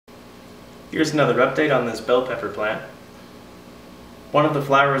Here's another update on this bell pepper plant. One of the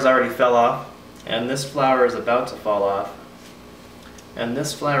flowers already fell off, and this flower is about to fall off. And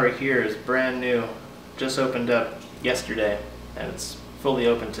this flower here is brand new, just opened up yesterday, and it's fully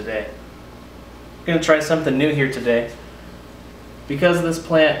open today. I'm going to try something new here today. Because this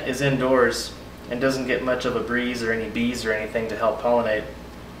plant is indoors and doesn't get much of a breeze or any bees or anything to help pollinate,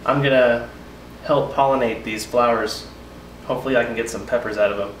 I'm going to help pollinate these flowers. Hopefully I can get some peppers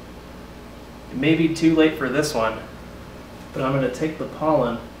out of them. It may be too late for this one, but I'm going to take the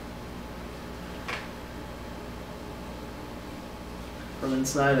pollen from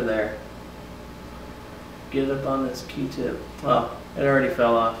inside of there, get it up on this Q-tip. Oh, it already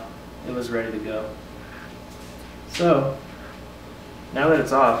fell off. It was ready to go. So, now that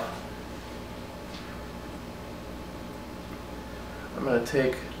it's off, I'm going to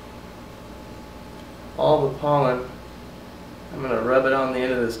take all the pollen, I'm going to rub it on the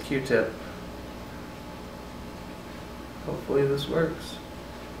end of this Q-tip. Hopefully this works.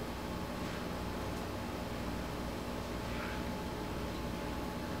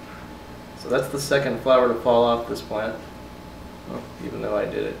 So that's the second flower to fall off this plant, even though I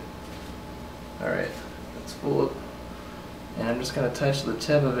did it. Alright, that's full of, and I'm just going to touch the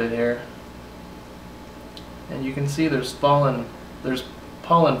tip of it here. And you can see there's pollen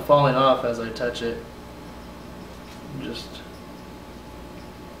falling off as I touch it.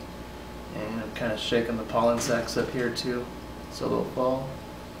 And I'm kind of shaking the pollen sacs up here too, so they'll fall.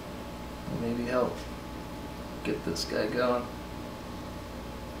 And maybe help get this guy going.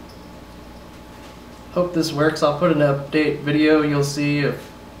 Hope this works. I'll put an update video. You'll see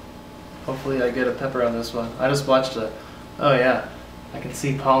if hopefully I get a pepper on this one. I just watched a, oh yeah, I can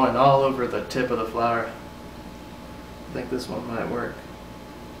see pollen all over the tip of the flower. I think this one might work.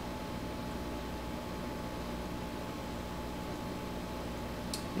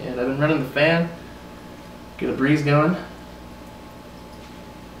 And I've been running the fan, get a breeze going.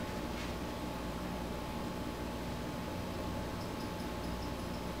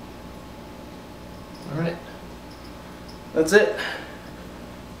 Alright, that's it.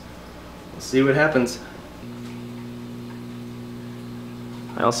 We'll see what happens.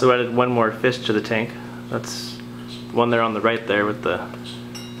 I also added one more fish to the tank. That's the one there on the right there with the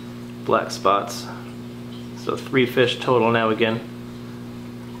black spots. So 3 fish total now again.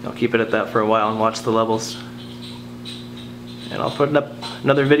 I'll keep it at that for a while and watch the levels. And I'll put up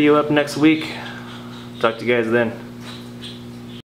another video up next week. Talk to you guys then.